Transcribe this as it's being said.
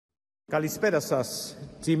Καλησπέρα σας.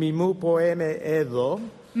 Τιμή που είμαι εδώ.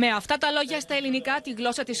 Με αυτά τα λόγια στα ελληνικά, τη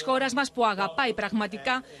γλώσσα της χώρας μας που αγαπάει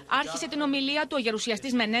πραγματικά, άρχισε την ομιλία του ο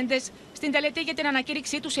γερουσιαστής Μενέντεζ στην τελετή για την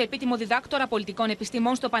ανακήρυξή του σε επίτιμο διδάκτορα πολιτικών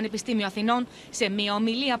επιστημών στο Πανεπιστήμιο Αθηνών, σε μια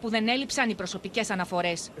ομιλία που δεν έλειψαν οι προσωπικές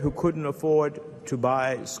αναφορές. Who couldn't afford to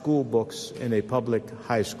buy school books in a public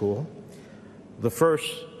high school, the first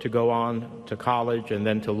to go on to college and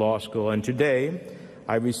then to law school, and today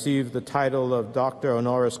I received the title of Doctor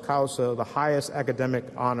Honoris Causa, the highest academic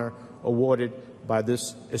honor awarded by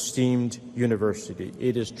this esteemed university.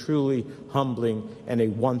 It is truly humbling and a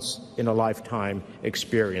once-in-a-lifetime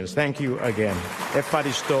experience. Thank you again.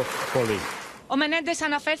 Ευχαριστώ πολύ. Ο Μενέντεζ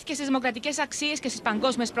αναφέρθηκε στις δημοκρατικές αξίες και στις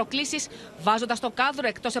παγκόσμιες προκλήσεις, βάζοντας το κάδρο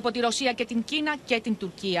εκτός από τη Ρωσία και την Κίνα και την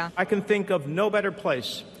Τουρκία. I can think of no better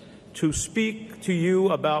place to speak to you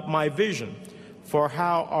about my vision for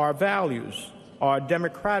how our values, our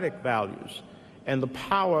democratic values, and the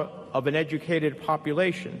power of an educated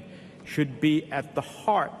population should be at the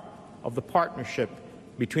heart of the partnership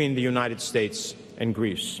between the United States and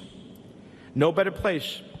Greece. No better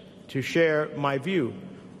place to share my view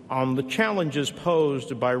on the challenges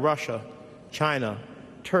posed by Russia, China,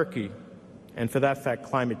 Turkey, and for that fact,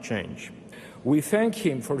 climate change. We thank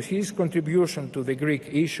him for his contribution to the Greek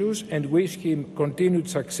issues and wish him continued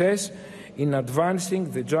success in advancing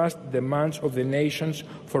the just demands of the nations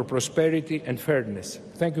for prosperity and fairness.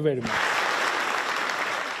 Thank you very much.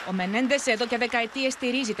 Ο Μενέντεζ εδώ και δεκαετίες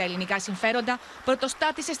στηρίζει τα ελληνικά συμφέροντα,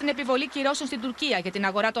 πρωτοστάτησε στην επιβολή κυρώσεων στην Τουρκία για την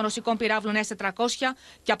αγορά των ρωσικών πυράβλων S-400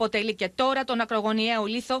 και αποτελεί και τώρα τον ακρογωνιαίο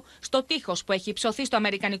λίθο στο τείχος που έχει υψωθεί στο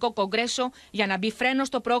Αμερικανικό Κογκρέσο για να μπει φρένο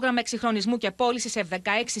στο πρόγραμμα εξυγχρονισμού και πώλησης F-16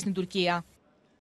 στην Τουρκία.